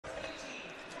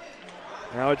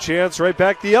Now a chance right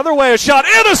back the other way. A shot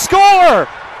and a score!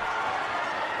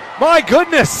 My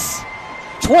goodness.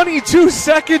 22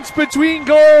 seconds between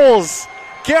goals.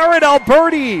 Garrett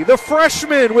Alberti, the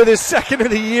freshman, with his second of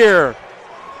the year.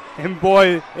 And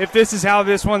boy, if this is how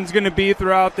this one's going to be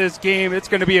throughout this game, it's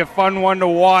going to be a fun one to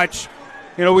watch.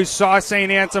 You know, we saw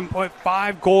Saint Anselm put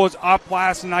 5 goals up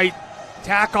last night,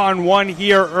 tack on 1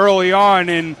 here early on,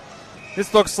 and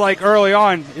this looks like early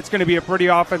on it's going to be a pretty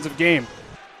offensive game.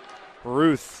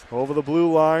 Ruth over the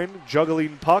blue line,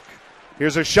 juggling puck.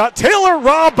 Here's a shot. Taylor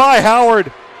robbed by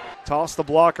Howard. Toss the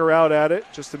blocker out at it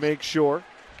just to make sure.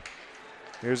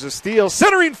 Here's a steal.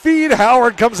 Centering feed.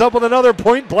 Howard comes up with another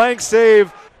point-blank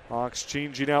save. Hawks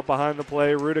changing out behind the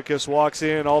play. Rudicus walks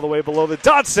in all the way below the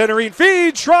dot. Centering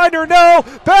feed. Schreiner, no.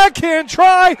 Backhand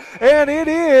try. And it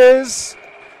is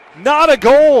not a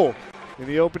goal in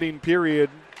the opening period.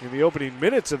 In the opening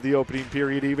minutes of the opening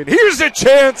period even. Here's a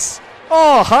chance.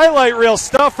 Oh, highlight reel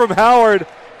stuff from Howard.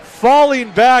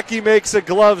 Falling back, he makes a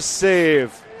glove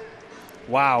save.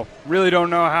 Wow. Really don't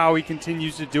know how he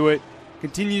continues to do it.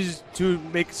 Continues to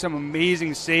make some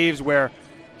amazing saves where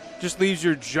just leaves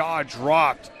your jaw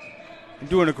dropped. And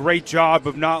doing a great job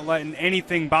of not letting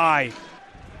anything by.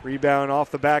 Rebound off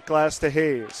the back glass to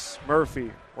Hayes.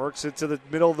 Murphy works it to the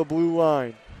middle of the blue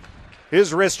line.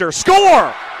 His wrister.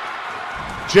 Score!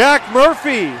 Jack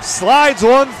Murphy slides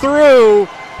one through.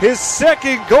 His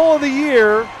second goal of the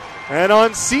year. And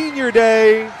on senior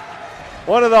day,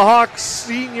 one of the Hawks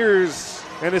seniors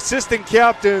and assistant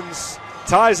captains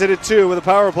ties it at 2 with a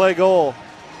power play goal.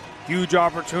 Huge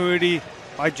opportunity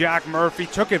by Jack Murphy.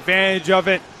 Took advantage of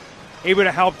it. Able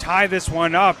to help tie this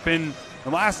one up. And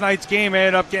in last night's game,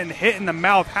 ended up getting hit in the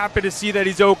mouth. Happy to see that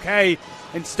he's okay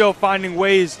and still finding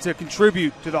ways to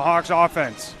contribute to the Hawks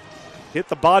offense. Hit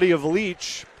the body of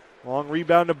Leach. Long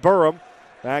rebound to Burham.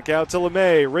 Back out to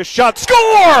LeMay. Wrist shot.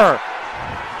 Score!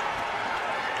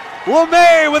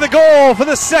 LeMay with a goal for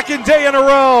the second day in a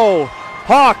row.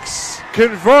 Hawks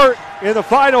convert in the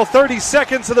final 30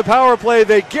 seconds of the power play.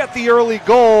 They get the early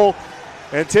goal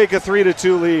and take a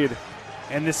 3-2 lead.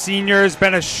 And the senior has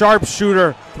been a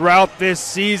sharpshooter throughout this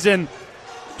season.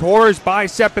 Tore his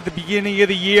bicep at the beginning of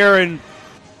the year and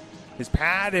his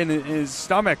pad and his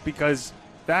stomach because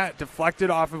that deflected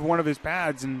off of one of his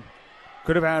pads and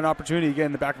could have had an opportunity to get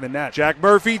in the back of the net. Jack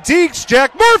Murphy dekes.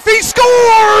 Jack Murphy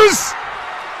scores!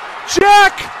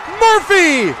 Jack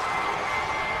Murphy!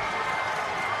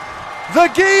 The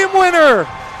game winner!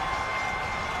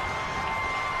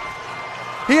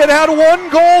 He had 1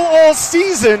 goal all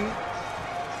season.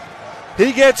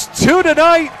 He gets 2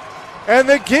 tonight, and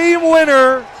the game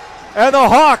winner, and the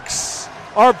Hawks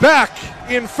are back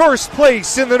in first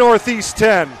place in the Northeast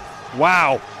 10.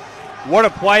 Wow. What a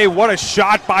play, what a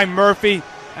shot by Murphy.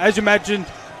 As you mentioned,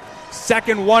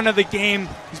 second one of the game.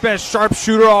 He's been a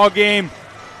sharpshooter all game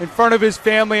in front of his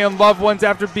family and loved ones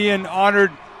after being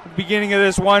honored at the beginning of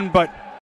this one, but